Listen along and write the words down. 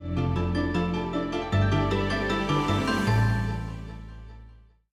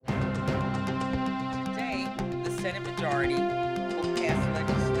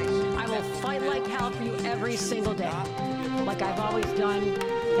every single day, like I've always done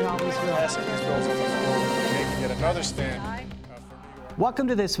and always will. Passing these bills on the floor and making yet another stand for New York. Welcome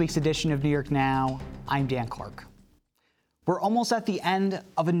to this week's edition of New York Now. I'm Dan Clark. We're almost at the end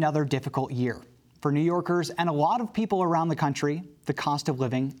of another difficult year. For New Yorkers and a lot of people around the country, the cost of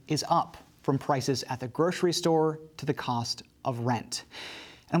living is up, from prices at the grocery store to the cost of rent.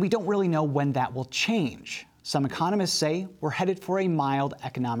 And we don't really know when that will change. Some economists say we're headed for a mild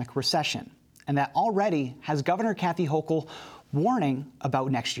economic recession, and that already has Governor Kathy Hochul warning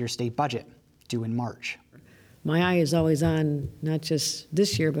about next year's state budget, due in March. My eye is always on not just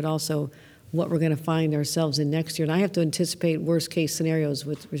this year, but also what we're going to find ourselves in next year. And I have to anticipate worst case scenarios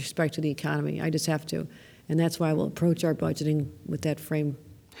with respect to the economy. I just have to. And that's why we'll approach our budgeting with that frame.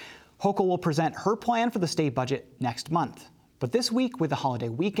 Hochul will present her plan for the state budget next month. But this week, with the holiday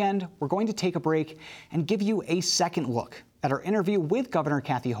weekend, we're going to take a break and give you a second look at our interview with Governor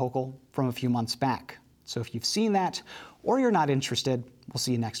Kathy Hochul from a few months back. So if you've seen that or you're not interested, we'll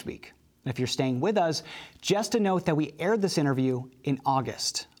see you next week. And if you're staying with us, just a note that we aired this interview in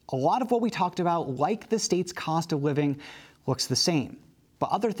August. A lot of what we talked about, like the state's cost of living, looks the same,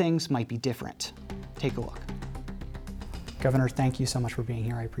 but other things might be different. Take a look. Governor, thank you so much for being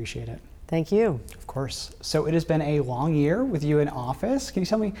here. I appreciate it. Thank you. Of course. So it has been a long year with you in office. Can you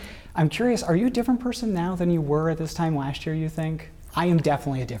tell me, I'm curious, are you a different person now than you were at this time last year, you think? I am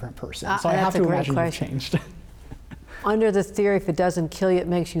definitely a different person, so I have to imagine you've changed. Under the theory, if it doesn't kill you, it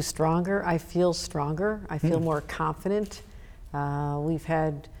makes you stronger. I feel stronger. I feel more confident. We've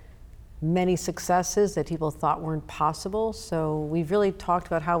had many successes that people thought weren't possible. So we've really talked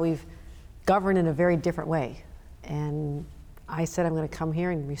about how we've governed in a very different way. And I said I'm going to come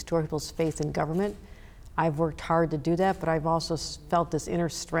here and restore people's faith in government. I've worked hard to do that, but I've also felt this inner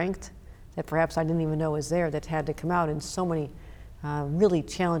strength that perhaps I didn't even know was there, that had to come out in so many really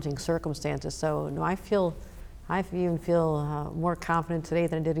challenging circumstances. So no, I even feel more confident today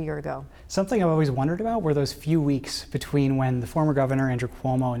than I did a year ago. Something I've always wondered about were those few weeks between when the former governor, Andrew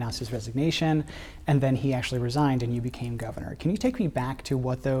Cuomo, announced his resignation and then he actually resigned and you became governor. Can you take me back to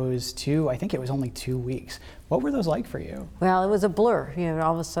what those I think it was only 2 weeks. What were those like for you? Well, it was a blur. You know,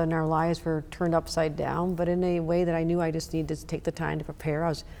 all of a sudden our lives were turned upside down, but in a way that I knew I just needed to take the time to prepare. I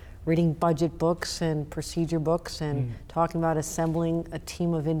was reading budget books and procedure books and talking about assembling a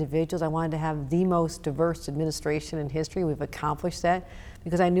team of individuals. I wanted to have the most diverse administration in history. We've accomplished that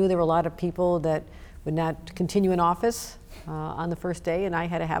because I knew there were a lot of people that would not continue in office on the first day, and I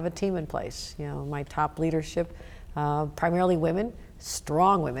had to have a team in place. You know, my top leadership, primarily women,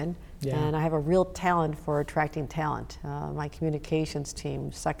 strong women, and I have a real talent for attracting talent. My communications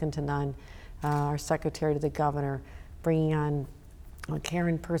team, second to none, our secretary to the governor, bringing on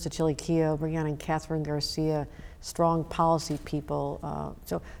Karen Persicilli-Keough, bringing on Catherine Garcia, strong policy people.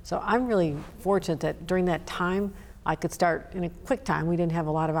 So I'm really fortunate that during that time, I could start in a quick time. We didn't have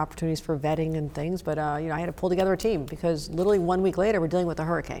a lot of opportunities for vetting and things, but you know, I had to pull together a team because literally 1 week later, we're dealing with a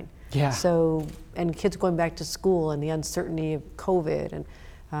hurricane. Yeah. So, and kids going back to school and the uncertainty of COVID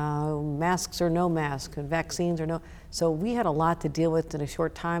and masks or no mask and vaccines or no. So we had a lot to deal with in a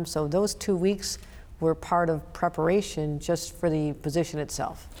short time. So those 2 weeks were part of preparation just for the position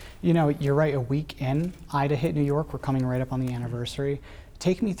itself. You know, you're right, a week in, Ida hit New York. We're coming right up on the anniversary.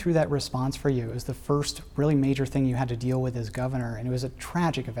 Take me through that response for you. It was the first really major thing you had to deal with as governor, and it was a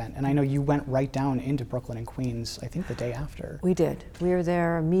tragic event. And I know you went right down into Brooklyn and Queens, I think the day after. We did. We were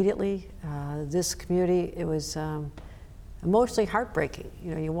there immediately. This community, it was emotionally heartbreaking.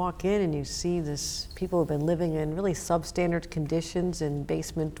 You know, you walk in and you see this, people who've been living in really substandard conditions in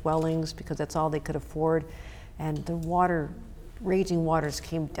basement dwellings because that's all they could afford. And the water, raging waters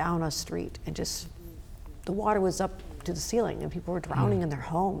came down a street and just, the water was up to the ceiling and people were drowning in their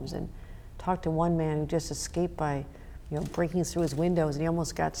homes. And talked to one man who just escaped by, you know, breaking through his windows and he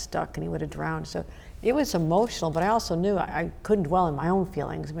almost got stuck and he would have drowned. So it was emotional, but I also knew I couldn't dwell in my own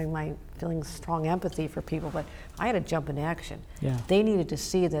feelings. I mean, my feeling strong empathy for people, but I had to jump into action. Yeah. They needed to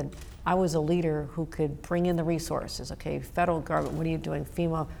see that I was a leader who could bring in the resources. Okay, federal government, what are you doing?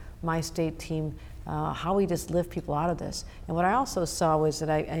 FEMA, my state team, how we just lift people out of this. And what I also saw was that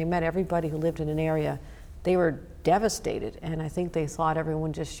I met everybody who lived in an area. They were devastated, and I think they thought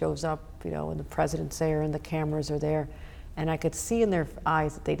everyone just shows up, you know, when the president's there and the cameras are there. And I could see in their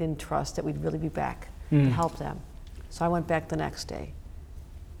eyes that they didn't trust that we'd really be back to help them. So I went back the next day,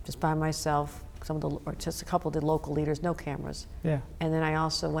 just by myself, or just a couple of the local leaders, no cameras. Yeah. And then I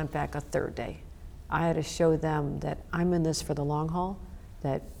also went back a third day. I had to show them that I'm in this for the long haul,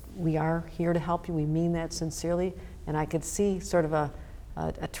 that we are here to help you, we mean that sincerely, and I could see sort of a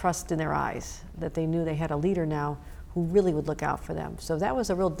trust in their eyes, that they knew they had a leader now who really would look out for them. So that was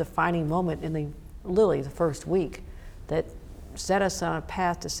a real defining moment in the literally the first week, that set us on a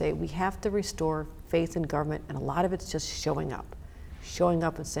path to say we have to restore faith in government, and a lot of it's just showing up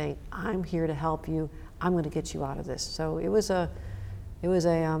and saying, I'm here to help you, I'm going to get you out of this. So it was a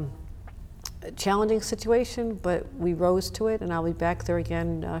challenging situation, but we rose to it, and I'll be back there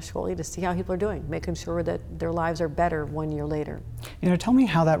again shortly to see how people are doing, making sure that their lives are better 1 year later. Tell me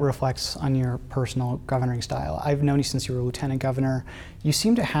how that reflects on your personal governing style. I've known you since you were lieutenant governor. You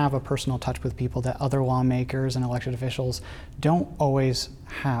seem to have a personal touch with people that other lawmakers and elected officials don't always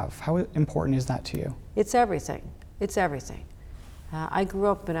have. How important is that to you? It's everything. It's everything. I grew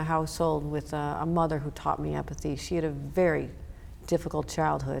up in a household with a mother who taught me empathy. She had a very difficult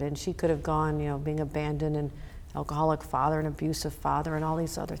childhood, and she could have gone, being abandoned, and alcoholic father, an abusive father, and all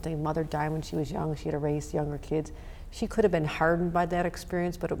these other things. Mother died when she was young. She had to raise younger kids. She could have been hardened by that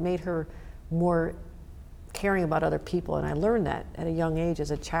experience, but it made her more caring about other people. And I learned that at a young age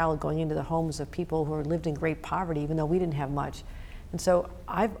as a child, going into the homes of people who lived in great poverty, even though we didn't have much. And so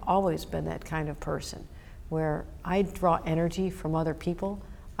I've always been that kind of person where I draw energy from other people.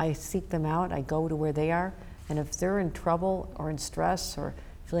 I seek them out. I go to where they are. And if they're in trouble or in stress or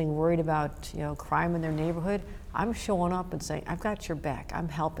feeling worried about crime in their neighborhood, I'm showing up and saying, I've got your back. I'm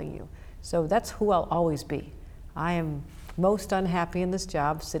helping you. So that's who I'll always be. I am most unhappy in this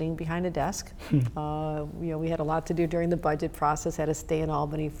job, sitting behind a desk. We had a lot to do during the budget process, had to stay in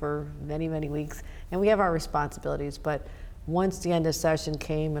Albany for many, many weeks. And we have our responsibilities. But once the end of session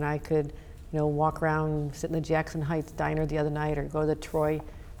came and I could walk around, sit in the Jackson Heights diner the other night, or go to the Troy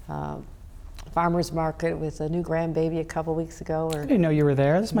farmer's market with a new grandbaby a couple weeks ago. I didn't know you were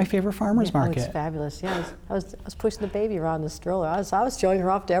there. This is my favorite farmer's market. Oh, it's fabulous. Yeah, I was pushing the baby around the stroller. I was showing her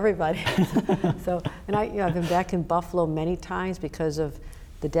off to everybody. I've been back in Buffalo many times because of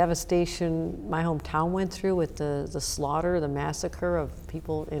the devastation my hometown went through with the slaughter, the massacre of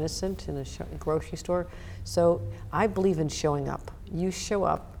people innocent in a grocery store. So I believe in showing up. You show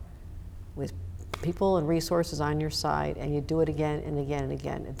up with people and resources on your side, and you do it again and again and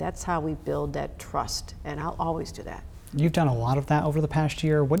again. And that's how we build that trust, and I'll always do that. You've done a lot of that over the past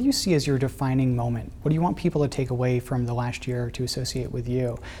year. What do you see as your defining moment? What do you want people to take away from the last year to associate with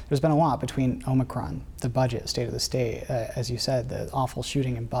you? There's been a lot between Omicron, the budget, state of the state, as you said, the awful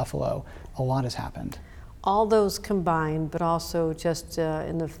shooting in Buffalo. A lot has happened. All those combined, but also just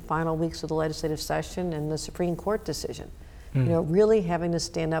in the final weeks of the legislative session and the Supreme Court decision. Really having to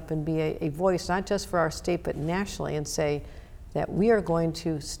stand up and be a voice, not just for our state, but nationally, and say that we are going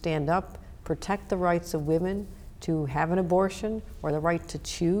to stand up, protect the rights of women to have an abortion or the right to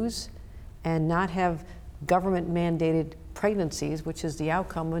choose, and not have government mandated pregnancies, which is the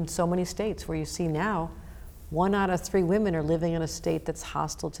outcome in so many states where you see now 1 out of 3 women are living in a state that's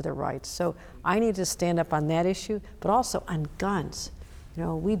hostile to their rights. So I need to stand up on that issue, but also on guns.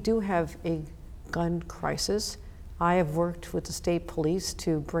 We do have a gun crisis. I have worked with the state police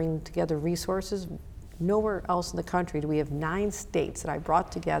to bring together resources. Nowhere else in the country do we have 9 states that I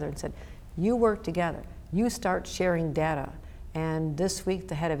brought together and said, you work together, you start sharing data. And this week,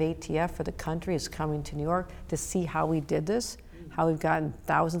 the head of ATF for the country is coming to New York to see how we did this, how we've gotten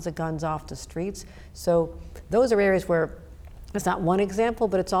thousands of guns off the streets. So those are areas where it's not one example,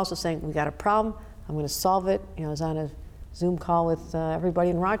 but it's also saying, we got a problem, I'm gonna solve it. I was on a Zoom call with everybody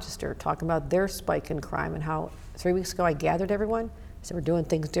in Rochester talking about their spike in crime and how 3 weeks ago I gathered everyone, I said we're doing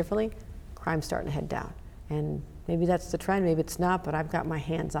things differently, crime's starting to head down. And maybe that's the trend, maybe it's not, but I've got my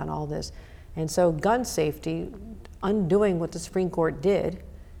hands on all this. And so gun safety, undoing what the Supreme Court did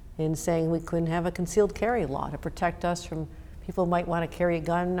in saying we couldn't have a concealed carry law to protect us from people who might want to carry a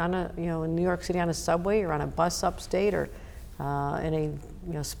gun on in New York City on a subway or on a bus upstate or in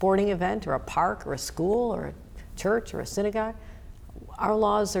a sporting event or a park or a school or a church or a synagogue. Our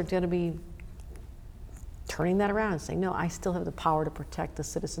laws are going to be turning that around and saying, no, I still have the power to protect the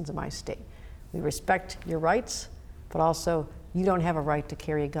citizens of my state. We respect your rights, but also you don't have a right to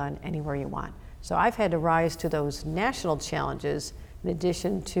carry a gun anywhere you want. So I've had to rise to those national challenges in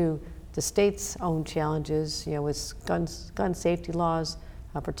addition to the state's own challenges, with gun safety laws,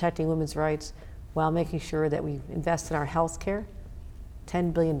 protecting women's rights, while making sure that we invest in our health care,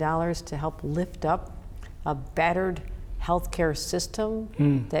 $10 billion to help lift up a battered healthcare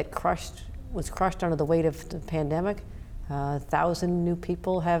system that was crushed under the weight of the pandemic. 1,000 new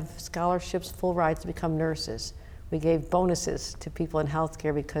people have scholarships, full rides to become nurses. We gave bonuses to people in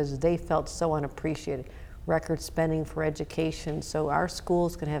healthcare because they felt so unappreciated. Record spending for education. So our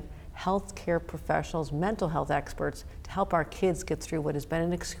schools can have healthcare professionals, mental health experts to help our kids get through what has been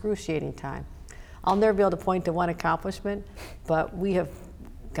an excruciating time. I'll never be able to point to one accomplishment, but we have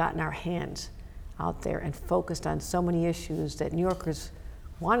gotten our hands out there and focused on so many issues that New Yorkers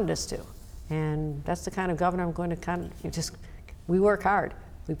wanted us to. And that's the kind of governor I'm going to we work hard.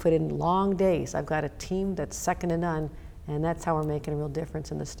 We put in long days. I've got a team that's second to none, and that's how we're making a real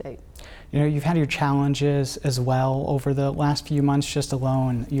difference in the state. You know, you've had your challenges as well over the last few months just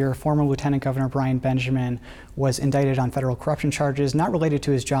alone. Your former Lieutenant Governor Brian Benjamin was indicted on federal corruption charges, not related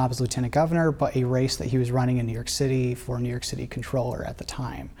to his job as Lieutenant Governor, but a race that he was running in New York City for New York City Controller at the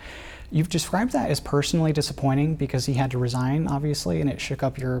time. You've described that as personally disappointing because he had to resign, obviously, and it shook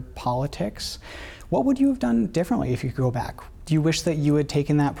up your politics. What would you have done differently if you could go back? Do you wish that you had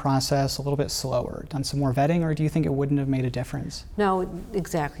taken that process a little bit slower, done some more vetting, or do you think it wouldn't have made a difference? No,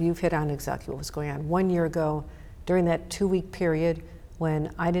 exactly. You've hit on exactly what was going on. 1 year ago, during that 2-week period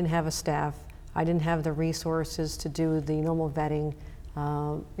when I didn't have a staff, I didn't have the resources to do the normal vetting.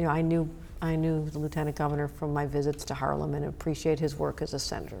 You know, I knew the Lieutenant Governor from my visits to Harlem and appreciate his work as a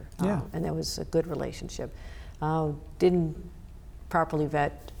senator. And that was a good relationship. Didn't properly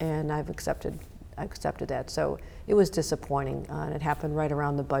vet, and I've accepted that. So it was disappointing, and it happened right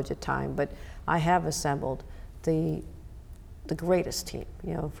around the budget time. But I have assembled the greatest team.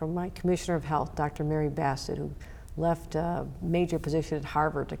 You know, from my Commissioner of Health, Dr. Mary Bassett, who left a major position at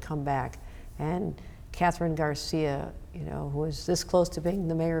Harvard to come back, and Catherine Garcia, you know, who was this close to being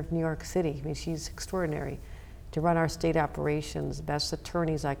the mayor of New York City. I mean, she's extraordinary to run our state operations. Best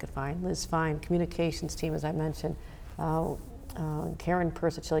attorneys I could find. Liz Fine, communications team, as I mentioned. Karen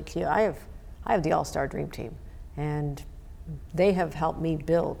Persichelli. I have the all-star dream team, and they have helped me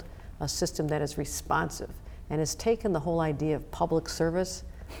build a system that is responsive and has taken the whole idea of public service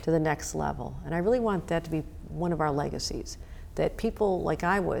to the next level. And I really want that to be one of our legacies, that people like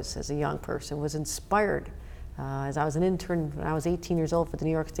I was as a young person was inspired as I was an intern when I was 18 years old for the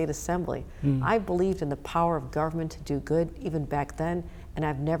New York State Assembly. I believed in the power of government to do good even back then, and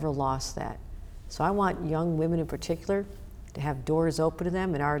I've never lost that. So I want young women in particular to have doors open to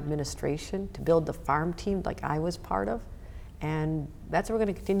them in our administration, to build the farm team like I was part of. And that's what we're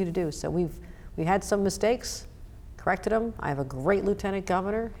going to continue to do. So we had some mistakes, corrected them. I have a great Lieutenant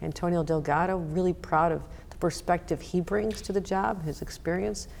Governor, Antonio Delgado, really proud of the perspective he brings to the job, his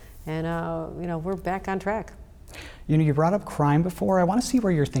experience. And you know, we're back on track. You know, you brought up crime before. I want to see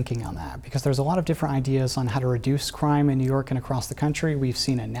where you're thinking on that, because there's a lot of different ideas on how to reduce crime in New York and across the country. We've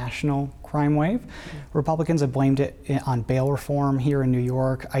seen a national crime wave. Republicans have blamed it on bail reform here in New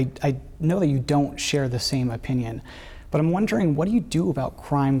York. I know that you don't share the same opinion, but I'm wondering, what do you do about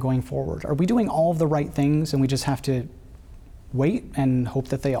crime going forward? Are we doing all of the right things and we just have to wait and hope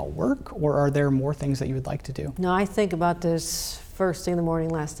that they all work, or are there more things that you would like to do? No, I think about this first thing in the morning,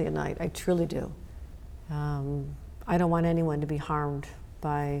 last thing at night. I truly do. I don't want anyone to be harmed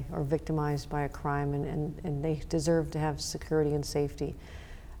by or victimized by a crime, and they deserve to have security and safety.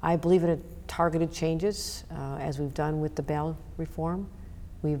 I believe in targeted changes, as we've done with the bail reform.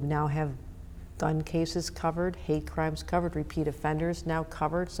 We now have gun cases covered, hate crimes covered, repeat offenders now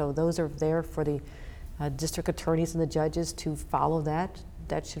covered. So those are there for the district attorneys and the judges to follow that.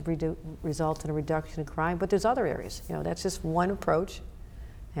 That should result in a reduction in crime. But there's other areas. You know, that's just one approach.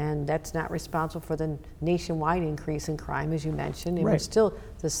 And that's not responsible for the nationwide increase in crime, as you mentioned. And we're still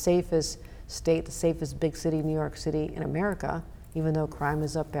the safest state, the safest big city, New York City, in America, even though crime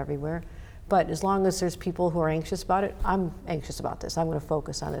is up everywhere. But as long as there's people who are anxious about it, I'm anxious about this. I'm going to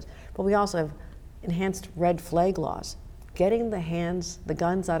focus on this. But we also have enhanced red flag laws, getting the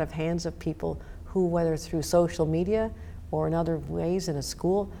guns out of hands of people who, whether through social media or in other ways in a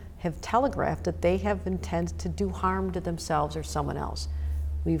school, have telegraphed that they have intent to do harm to themselves or someone else.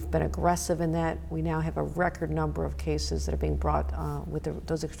 We've been aggressive in that. We now have a record number of cases that are being brought with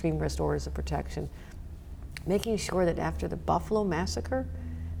those extreme risk orders of protection. Making sure that after the Buffalo massacre,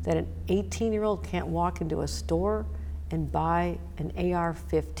 that an 18-year-old can't walk into a store and buy an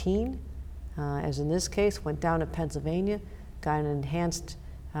AR-15, as in this case, went down to Pennsylvania, got an enhanced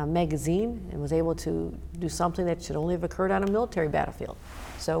magazine, and was able to do something that should only have occurred on a military battlefield.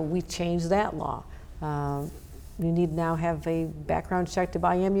 So we changed that law. You need now have a background check to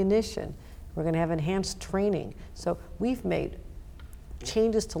buy ammunition. We're going to have enhanced training. So we've made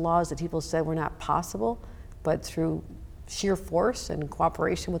changes to laws that people said were not possible, but through sheer force and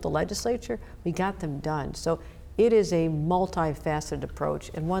cooperation with the legislature, we got them done. So it is a multifaceted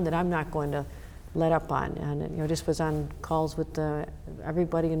approach, and one that I'm not going to let up on. And you know, just was on calls with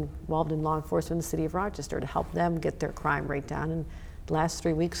everybody involved in law enforcement in the city of Rochester to help them get their crime rate down. And the last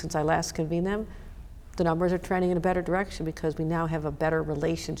 3 weeks since I last convened them, the numbers are trending in a better direction because we now have a better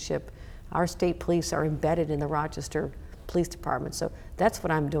relationship. Our state police are embedded in the Rochester Police Department. So that's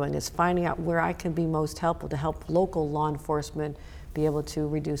what I'm doing, is finding out where I can be most helpful to help local law enforcement be able to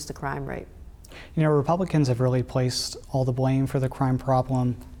reduce the crime rate. You know, Republicans have really placed all the blame for the crime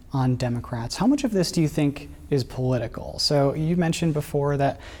problem on Democrats. How much of this do you think is political? So you mentioned before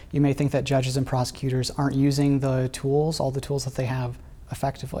that you may think that judges and prosecutors aren't using the tools, all the tools that they have,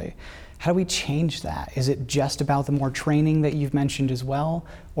 effectively. How do we change that? Is it just about the more training that you've mentioned as well?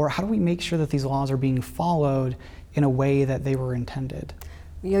 Or how do we make sure that these laws are being followed in a way that they were intended?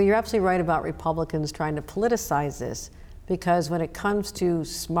 You know, you're absolutely right about Republicans trying to politicize this, because when it comes to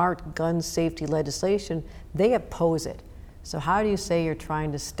smart gun safety legislation, they oppose it. So how do you say you're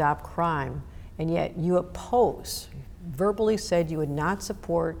trying to stop crime, and yet you oppose, verbally said you would not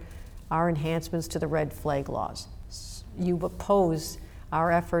support our enhancements to the red flag laws? You oppose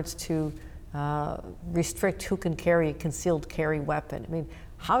our efforts to restrict who can carry a concealed carry weapon. I mean,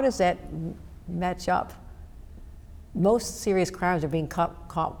 how does that match up? Most serious crimes are being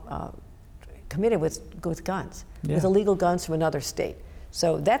committed with guns, with illegal guns from another state.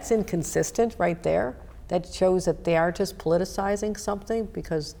 So that's inconsistent right there. That shows that they are just politicizing something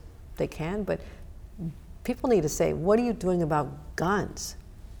because they can, but people need to say, what are you doing about guns?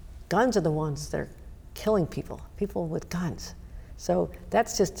 Guns are the ones that are killing people with guns. So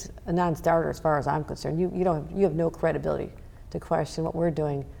that's just a non-starter as far as I'm concerned. You have no credibility to question what we're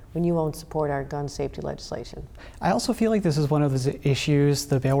doing when you won't support our gun safety legislation. I also feel like this is one of those issues,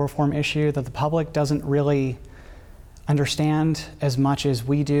 the bail reform issue, that the public doesn't really understand as much as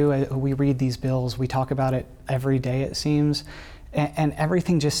we do. We read these bills, we talk about it every day, it seems, and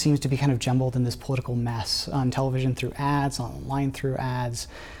everything just seems to be kind of jumbled in this political mess on television through ads, online through ads.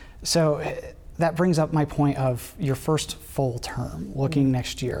 So that brings up my point of your first full term, looking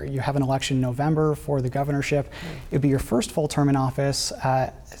next year. You have an election in November for the governorship. It'd be your first full term in office.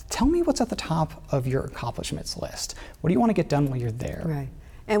 Tell me what's at the top of your accomplishments list. What do you want to get done while you're there? Right.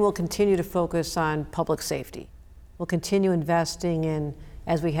 And we'll continue to focus on public safety. We'll continue investing in,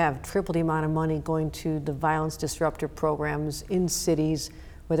 as we have, triple the amount of money going to the violence disruptor programs in cities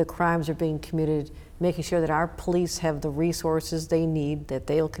where the crimes are being committed, making sure that our police have the resources they need, that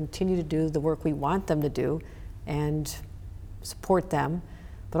they'll continue to do the work we want them to do and support them.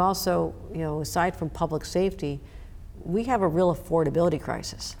 But also, you know, aside from public safety, we have a real affordability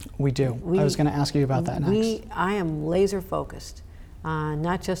crisis. We do. I was going to ask you about that next. I am laser focused on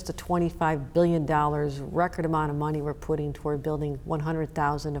not just the $25 billion record amount of money we're putting toward building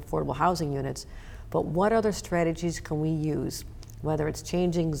 100,000 affordable housing units, but what other strategies can we use, whether it's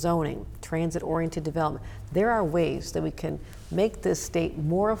changing zoning, transit-oriented development. There are ways that we can make this state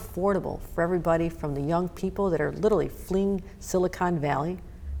more affordable for everybody, from the young people that are literally fleeing Silicon Valley.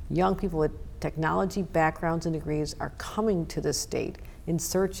 Young people with technology backgrounds and degrees are coming to this state in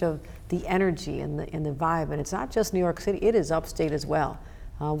search of the energy and the vibe. And it's not just New York City, it is upstate as well.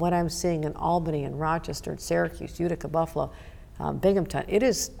 What I'm seeing in Albany and Rochester, Syracuse, Utica, Buffalo, Binghamton, it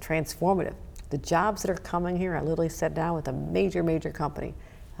is transformative. The jobs that are coming here, I literally sat down with a major company,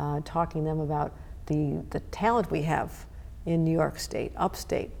 talking to them about the talent we have in New York State,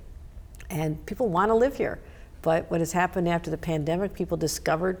 upstate. And people want to live here. But what has happened after the pandemic, people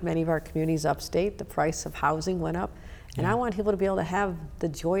discovered many of our communities upstate, the price of housing went up. And I want people to be able to have the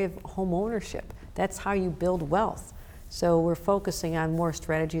joy of home ownership. That's how you build wealth. So we're focusing on more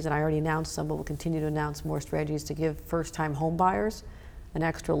strategies, and I already announced some, but we'll continue to announce more strategies to give first-time home buyers an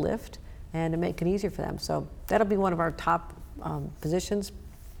extra lift and to make it easier for them. So that'll be one of our top positions,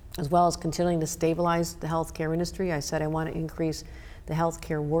 as well as continuing to stabilize the healthcare industry. I said I want to increase the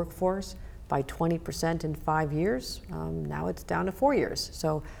healthcare workforce by 20% in 5 years. Now it's down to 4 years.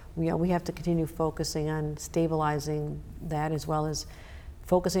 So we have to continue focusing on stabilizing that, as well as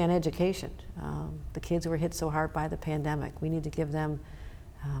focusing on education. The kids who were hit so hard by the pandemic, we need to give them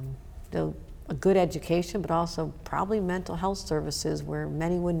a good education, but also probably mental health services where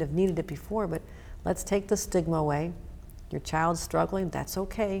many wouldn't have needed it before. But let's take the stigma away. Your child's struggling, that's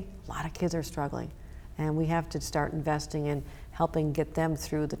okay. A lot of kids are struggling. And we have to start investing in helping get them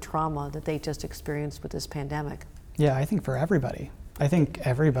through the trauma that they just experienced with this pandemic. Yeah, I think for everybody. I think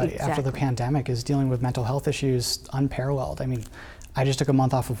everybody after the pandemic is dealing with mental health issues unparalleled. I mean, I just took a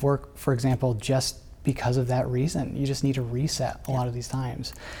month off of work, for example, just because of that reason. You just need to reset a lot of these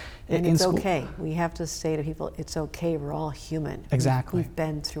times. And it's okay. We have to say to people, it's okay, we're all human. Exactly. We've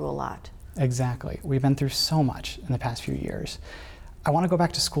been through a lot. Exactly. We've been through so much in the past few years. I want to go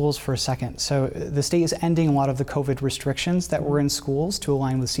back to schools for a second. So the state is ending a lot of the COVID restrictions that were in schools to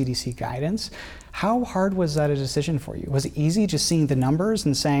align with CDC guidance. How hard was that a decision for you? Was it easy just seeing the numbers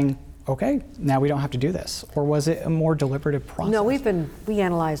and saying, okay, now we don't have to do this? Or was it a more deliberative process? No, we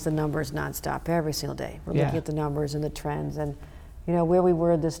analyze the numbers nonstop every single day. We're looking at the numbers and the trends. And you know, where we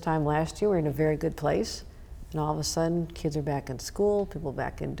were this time last year, we're in a very good place. And all of a sudden, kids are back in school, people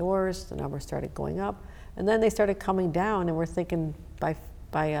back indoors, the numbers started going up. And then they started coming down, and we're thinking by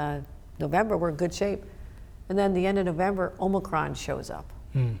by November, we're in good shape. And then the end of November, Omicron shows up.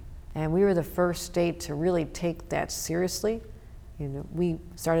 And we were the first state to really take that seriously. We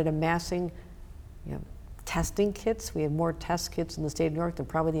started amassing testing kits. We had more test kits in the state of New York than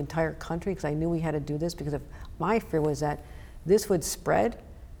probably the entire country, because I knew we had to do this, because my fear was that this would spread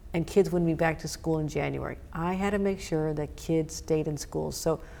and kids wouldn't be back to school in January. I had to make sure that kids stayed in schools.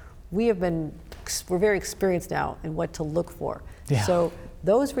 So we're very experienced now in what to look for. Yeah. So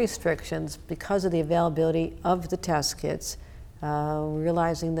those restrictions, because of the availability of the test kits,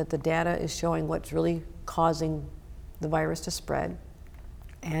 realizing that the data is showing what's really causing the virus to spread,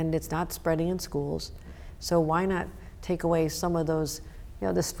 and it's not spreading in schools. So why not take away some of those,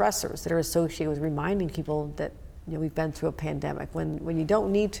 the stressors that are associated with reminding people that we've been through a pandemic. When you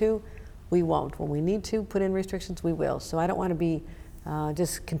don't need to, we won't. When we need to put in restrictions, we will. So I don't want to be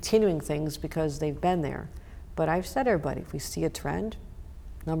just continuing things because they've been there. But I've said to everybody, if we see a trend,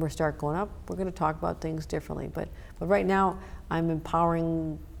 numbers start going up, we're going to talk about things differently. But right now, I'm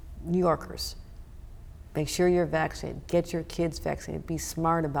empowering New Yorkers. Make sure you're vaccinated. Get your kids vaccinated. Be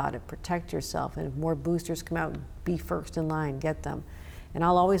smart about it. Protect yourself. And if more boosters come out, be first in line. Get them. And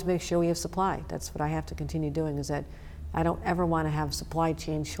I'll always make sure we have supply. That's what I have to continue doing, is that I don't ever want to have supply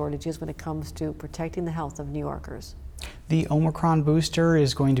chain shortages when it comes to protecting the health of New Yorkers. The Omicron booster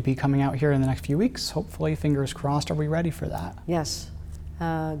is going to be coming out here in the next few weeks. Hopefully, fingers crossed. Are we ready for that? Yes.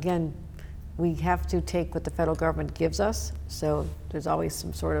 Again, we have to take what the federal government gives us. So there's always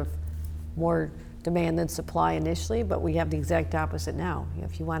some sort of more demand than supply initially, but we have the exact opposite now.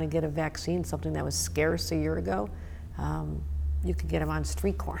 If you want to get a vaccine, something that was scarce a year ago, you can get them on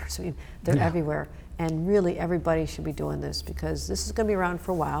street corners. I mean, they're everywhere. And really, everybody should be doing this, because this is going to be around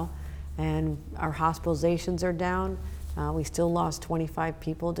for a while. And our hospitalizations are down. We still lost 25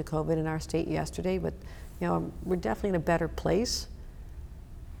 people to COVID in our state yesterday, but we're definitely in a better place.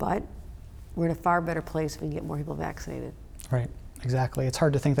 But we're in a far better place if we can get more people vaccinated. Right, exactly. It's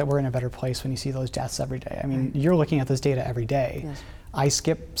hard to think that we're in a better place when you see those deaths every day. I mean, you're looking at this data every day. Yes. I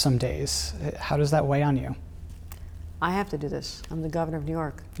skip some days. How does that weigh on you? I have to do this. I'm the governor of New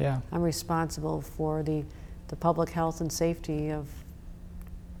York. Yeah. I'm responsible for the public health and safety of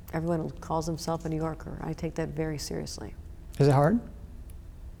everyone who calls himself a New Yorker. I take that very seriously. Is it hard?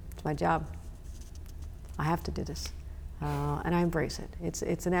 It's my job. I have to do this. And I embrace it.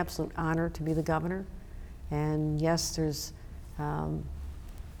 It's an absolute honor to be the governor. And yes, there's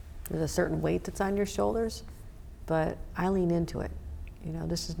a certain weight that's on your shoulders, but I lean into it.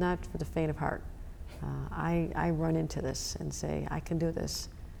 This is not for the faint of heart. I run into this and say, I can do this.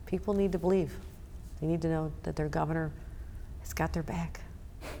 People need to believe. They need to know that their governor has got their back.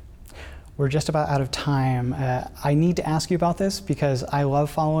 We're just about out of time. I need to ask you about this because I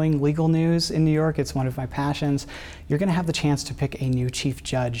love following legal news in New York. It's one of my passions. You're going to have the chance to pick a new chief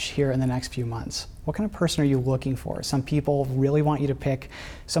judge here in the next few months. What kind of person are you looking for? Some people really want you to pick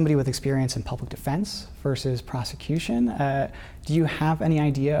somebody with experience in public defense versus prosecution. Do you have any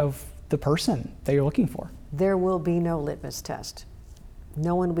idea of the person that you're looking for? There will be no litmus test.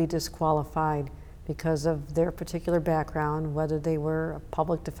 No one will be disqualified because of their particular background, whether they were a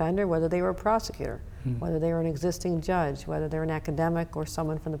public defender, whether they were a prosecutor, whether they were an existing judge, whether they're an academic or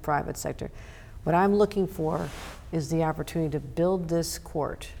someone from the private sector. What I'm looking for is the opportunity to build this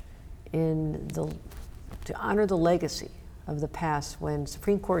court to honor the legacy of the past, when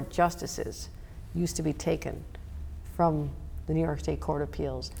Supreme Court justices used to be taken from the New York State Court of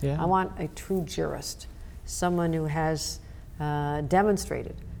Appeals. Yeah. I want a true jurist, someone who has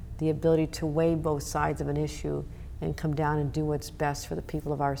demonstrated the ability to weigh both sides of an issue and come down and do what's best for the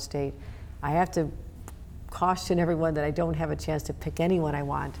people of our state. I have to caution everyone that I don't have a chance to pick anyone I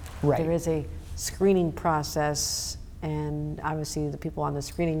want. Right. There is a screening process, and obviously the people on the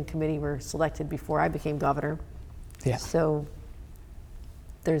screening committee were selected before I became governor. Yeah. So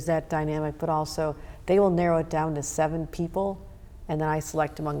there's that dynamic, but also they will narrow it down to 7 people, and then I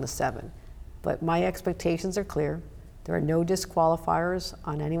select among the 7. But my expectations are clear. There are no disqualifiers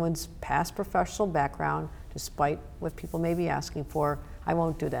on anyone's past professional background, despite what people may be asking for. I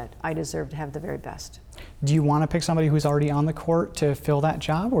won't do that. I deserve to have the very best. Do you want to pick somebody who's already on the court to fill that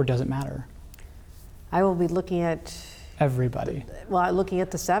job, or does it matter? I will be looking at Everybody. looking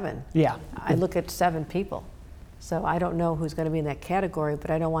at the 7. Yeah. I look at 7 people. So I don't know who's going to be in that category, but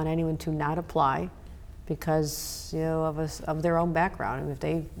I don't want anyone to not apply because of their own background. And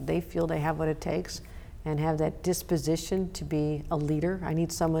if they feel they have what it takes and have that disposition to be a leader, I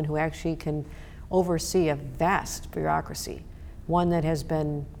need someone who actually can oversee a vast bureaucracy, one that has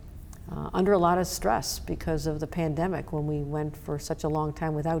been under a lot of stress because of the pandemic, when we went for such a long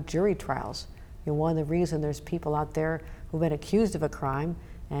time without jury trials. One of the reasons there's people out there who've been accused of a crime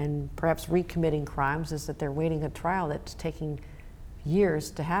and perhaps recommitting crimes is that they're waiting a trial that's taking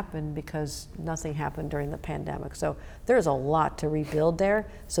years to happen because nothing happened during the pandemic. So there's a lot to rebuild there.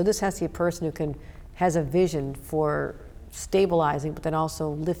 So this has to be a person who has a vision for stabilizing, but then also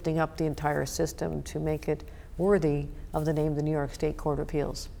lifting up the entire system to make it worthy of the name of the New York State Court of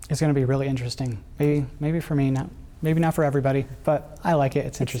Appeals. It's going to be really interesting. Maybe for me, maybe not for everybody, but I like it.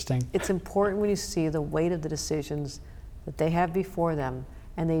 It's interesting. It's important when you see the weight of the decisions that they have before them,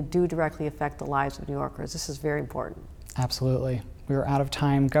 and they do directly affect the lives of New Yorkers. This is very important. Absolutely. We are out of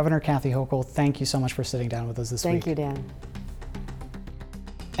time. Governor Kathy Hochul, thank you so much for sitting down with us this week. Thank you, Dan.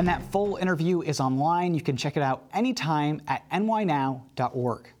 And that full interview is online. You can check it out anytime at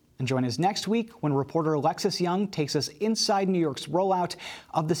nynow.org. And join us next week when reporter Alexis Young takes us inside New York's rollout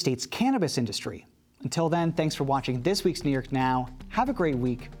of the state's cannabis industry. Until then, thanks for watching this week's New York Now. Have a great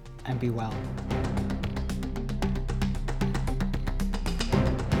week and be well.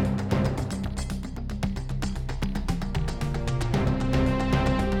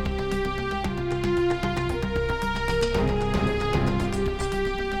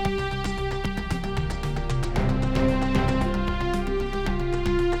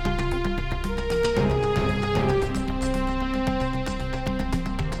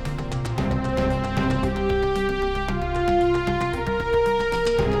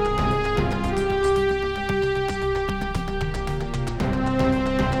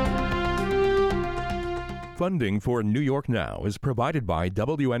 Funding for New York Now is provided by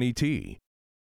WNET,